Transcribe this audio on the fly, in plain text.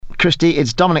Christy,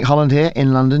 it's Dominic Holland here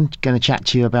in London, going to chat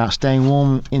to you about staying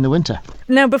warm in the winter.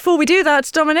 Now, before we do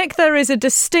that, Dominic, there is a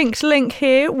distinct link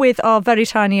here with our very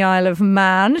tiny Isle of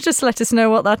Man. Just let us know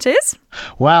what that is.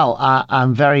 Well,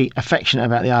 I'm very affectionate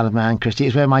about the Isle of Man, Christy.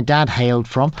 It's where my dad hailed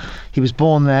from. He was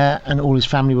born there and all his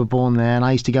family were born there, and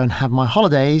I used to go and have my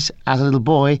holidays as a little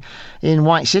boy in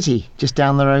White City, just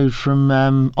down the road from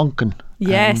Onken.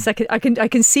 Yes, I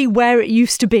can see where it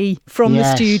used to be from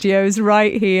the studios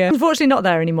right here. Unfortunately, not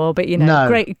there anymore, but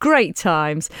great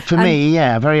times. For me,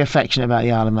 very affectionate about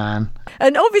the Isle of Man.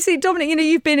 And obviously, Dominic,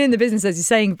 you've been in the business, as you're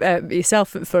saying yourself,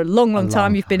 for a long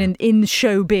time. You've been in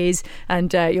showbiz,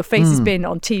 and your face has been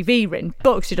on TV, written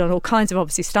books. You've done all kinds of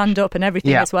obviously stand up and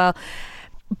everything as well.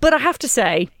 But I have to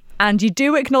say, and you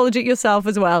do acknowledge it yourself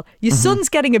as well, your son's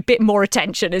getting a bit more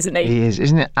attention, isn't he? He is,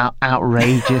 isn't it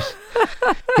outrageous?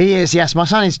 He is, yes. My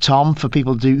son is Tom, for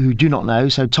people who do not know.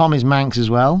 So Tom is Manx as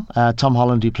well. Tom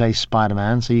Holland, who plays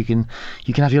Spider-Man. So you can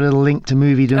have your little link to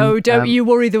moviedom. Oh, don't you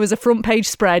worry, there was a front page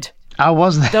spread. Oh,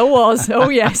 was there? There was. Oh,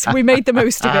 yes. We made the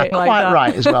most of it. Quite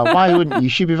right as well. Why wouldn't you? You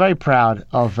should be very proud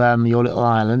of your little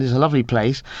island. It's a lovely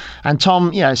place. And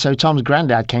Tom, so Tom's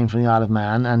granddad came from the Isle of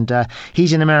Man, and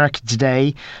he's in America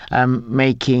today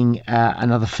making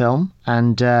another film,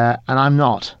 and I'm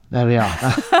not. There we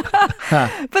are.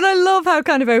 But I love how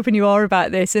kind of open you are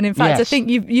about this. And in fact, I think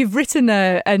you've written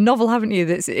a novel, haven't you?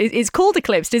 It's called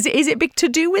Eclipsed. Is it big to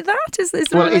do with that? Is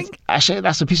there a link? Actually,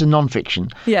 that's a piece of non-fiction.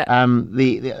 Yeah.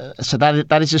 So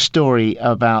that is a story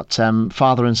about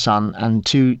father and son and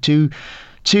two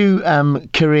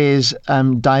careers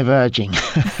diverging.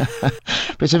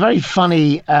 But it's a very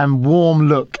funny, warm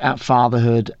look at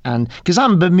fatherhood, and because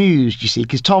I'm bemused, you see,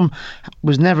 because Tom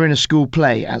was never in a school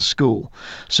play at school.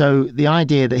 So the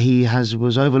idea that he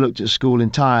was overlooked at school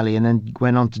entirely and then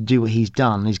went on to do what he's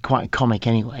done is quite comic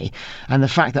anyway. And the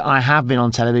fact that I have been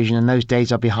on television and those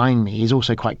days are behind me is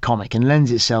also quite comic and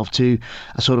lends itself to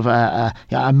a sort of a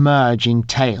merging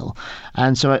tale.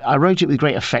 And so I wrote it with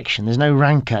great affection. There's no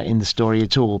rancour in the story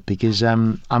at all, because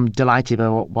I'm delighted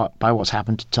by what's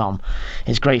happened to Tom.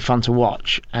 It's great fun to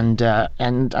watch, and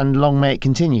long may it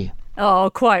continue.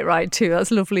 Oh, quite right too. That's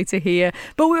lovely to hear.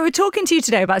 But we were talking to you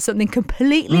today about something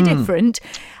completely different.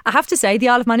 I have to say, the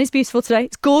Isle of Man is beautiful today.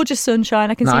 It's gorgeous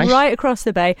sunshine. I can see right across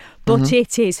the bay, but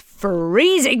it is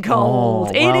freezing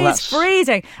cold. It is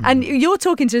freezing. And you're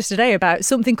talking to us today about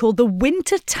something called the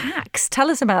winter tax. Tell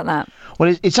us about that.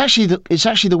 Well, it's actually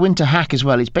the winter hack as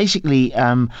well. It's basically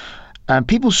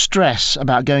people stress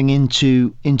about going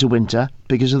into winter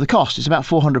because of the cost. It's about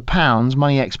 £400.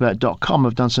 Moneyexpert.com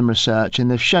have done some research,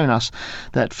 and they've shown us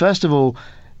that, first of all,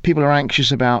 people are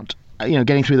anxious about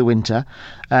getting through the winter.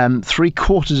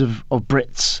 3/4 of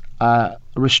Brits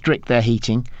restrict their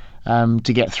heating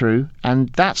to get through, and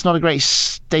that's not a great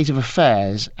state of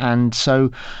affairs. And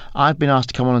so I've been asked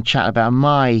to come on and chat about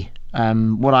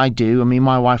what I do. I mean,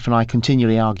 my wife and I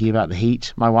continually argue about the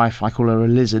heat. My wife, I call her a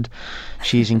lizard.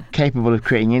 She's incapable of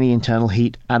creating any internal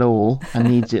heat at all and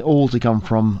needs it all to come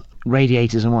from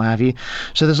radiators and what have you.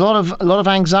 So there's a lot of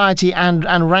anxiety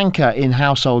and rancour in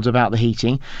households about the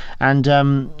heating. And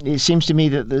it seems to me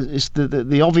that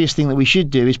the obvious thing that we should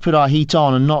do is put our heat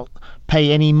on and not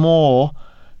pay any more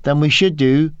than we should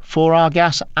do for our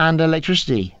gas and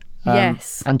electricity.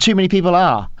 Yes. And too many people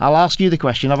are. I'll ask you the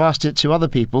question. I've asked it to other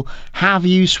people. Have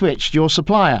you switched your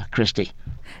supplier, Christy?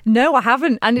 No, I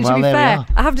haven't. And to be fair,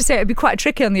 I have to say it'd be quite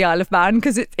tricky on the Isle of Man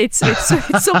because it's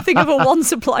something of a one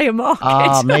supplier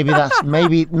market.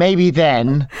 Maybe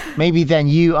then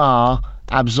you are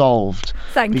absolved.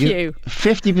 Thank you.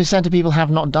 50% of people have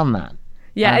not done that.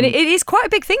 Yeah, and it is quite a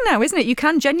big thing now, isn't it? You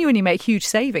can genuinely make huge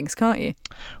savings, can't you?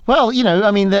 Well, I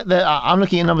mean, I'm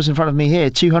looking at numbers in front of me here,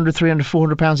 £200, £300,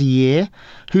 £400 a year.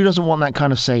 Who doesn't want that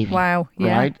kind of saving? Wow,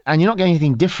 yeah. Right? And you're not getting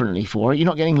anything differently for it. You're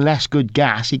not getting less good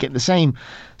gas. You get the same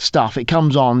stuff. It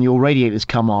comes on, your radiators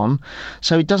come on.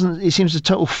 So it seems a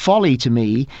total folly to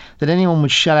me that anyone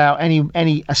would shell out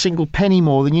a single penny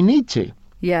more than you need to.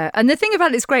 Yeah, and the thing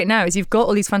about it's great now is you've got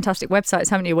all these fantastic websites,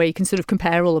 haven't you, where you can sort of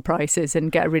compare all the prices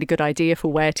and get a really good idea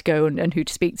for where to go and who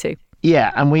to speak to.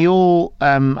 Yeah, and we all,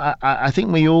 I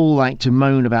think we all like to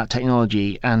moan about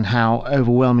technology and how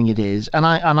overwhelming it is. And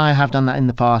I have done that in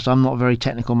the past. I'm not very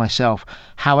technical myself.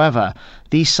 However,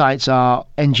 these sites are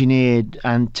engineered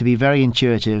and to be very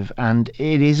intuitive, and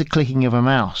it is a clicking of a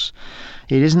mouse.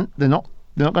 It isn't. They're not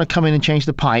going to come in and change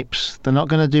the pipes. They're not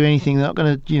going to do anything. They're not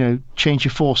going to, change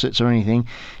your faucets or anything.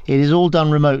 It is all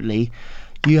done remotely.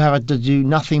 you have to do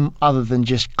nothing other than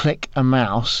just click a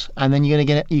mouse, and then you're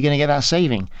going to get that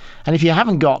saving. And if you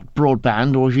haven't got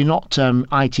broadband, or if you're not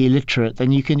IT literate,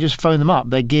 then you can just phone them up.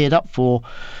 They're geared up for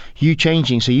you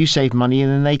changing, so you save money,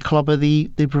 and then they clobber the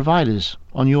providers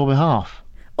on your behalf.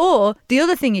 Or the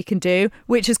other thing you can do,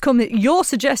 which has come, your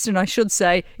suggestion, I should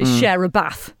say, is share a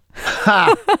bath.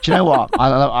 Do you know what?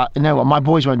 You know what? My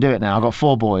boys won't do it now. I've got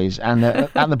 4 boys, and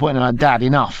at the point they're like, Dad,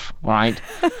 enough, right?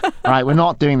 Right, we're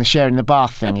not doing the sharing the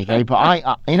bath thing, okay? But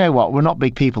you know what? We're not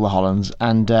big people, the Hollands,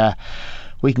 and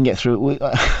we can get through it.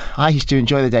 I used to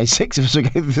enjoy the day 6 of us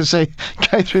would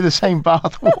go through the same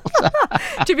bath water.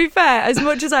 To be fair, as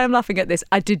much as I am laughing at this,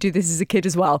 I did do this as a kid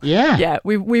as well. Yeah,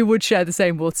 we would share the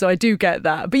same water, so I do get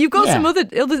that. But you've got some other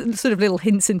sort of little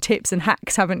hints and tips and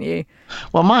hacks, haven't you?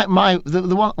 Well,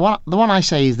 the one I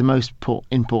say is the most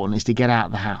important is to get out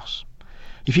of the house.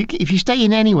 If you stay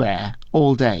in anywhere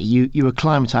all day, you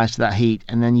acclimatise to that heat,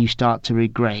 and then you start to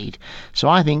regrade. So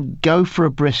I think go for a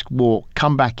brisk walk,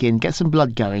 come back in, get some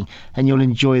blood going, and you'll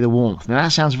enjoy the warmth. Now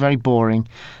that sounds very boring.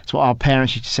 It's what our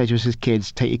parents used to say to us as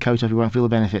kids: take your coat off, you won't feel the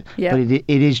benefit. Yeah. But it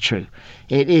is true.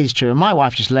 It is true. And my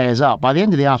wife just layers up. By the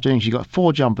end of the afternoon, she's got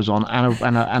 4 jumpers on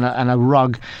and a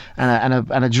rug and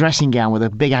a dressing gown with a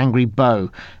big angry bow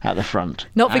at the front.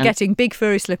 Not forgetting big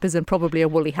furry slippers and probably a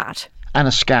woolly hat. And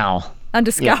a scowl. And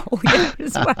a scowl,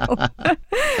 as well.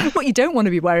 What you don't want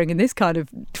to be wearing in this kind of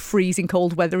freezing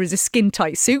cold weather is a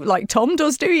skin-tight suit like Tom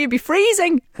does, do you? You'd be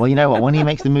freezing. Well, you know what? When he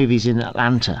makes the movies in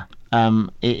Atlanta,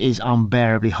 it is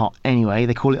unbearably hot anyway.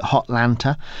 They call it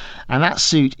Hotlanta. And that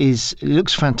suit it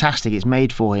looks fantastic. It's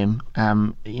made for him,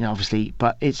 obviously,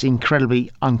 but it's incredibly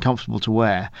uncomfortable to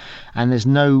wear. And there's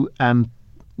no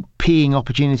peeing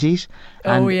opportunities.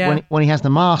 And when he has the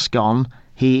mask on,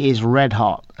 he is red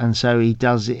hot, and so he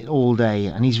does it all day.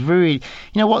 And he's very,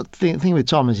 what the thing with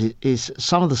Tom is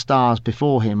some of the stars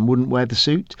before him wouldn't wear the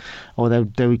suit, or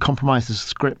they would compromise the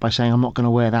script by saying, I'm not going to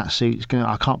wear that suit.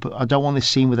 I don't want this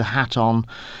scene with a hat on,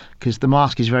 because the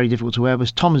mask is very difficult to wear.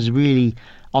 But Tom is really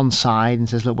on side and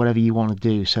says, look, whatever you want to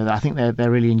do. So I think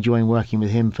they're really enjoying working with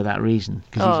him for that reason,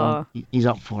 because he's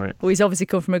up for it. Well, he's obviously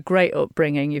come from a great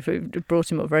upbringing. You've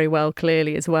brought him up very well,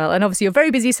 clearly, as well. And obviously you're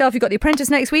very busy yourself. You've got The Apprentice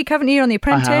next week, haven't you, on The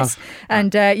Apprentice?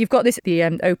 And you've got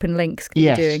the Open Links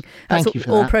you're doing. Thank you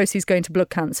for all that. Proceeds going to blood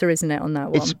cancer, isn't it, on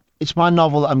that one? It's my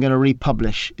novel that I'm going to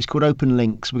republish. It's called Open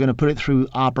Links. We're going to put it through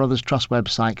our Brothers Trust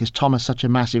website, because Tom has such a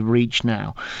massive reach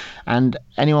now. And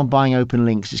anyone buying Open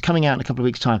Links, it's coming out in a couple of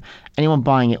weeks' time. Anyone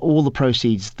buying it, all the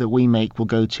proceeds that we make will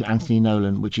go to Anthony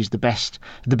Nolan, which is the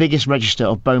biggest register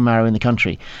of bone marrow in the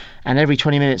country. And every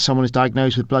 20 minutes, someone is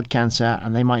diagnosed with blood cancer,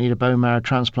 and they might need a bone marrow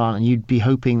transplant. And you'd be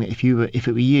hoping that if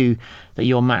it were you, that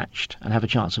you're matched and have a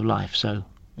chance of life. So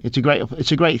it's a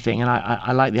great thing, and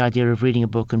I like the idea of reading a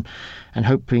book and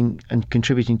hoping and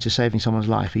contributing to saving someone's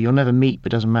life. You'll never meet,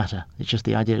 but it doesn't matter. It's just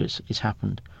the idea it's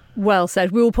happened. Well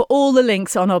said. We will put all the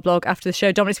links on our blog after the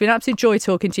show. Dominic, it's been an absolute joy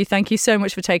talking to you. Thank you so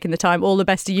much for taking the time. All the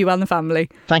best to you and the family.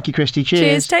 Thank you, Christy. Cheers.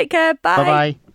 Cheers. Take care. Bye. Bye-bye.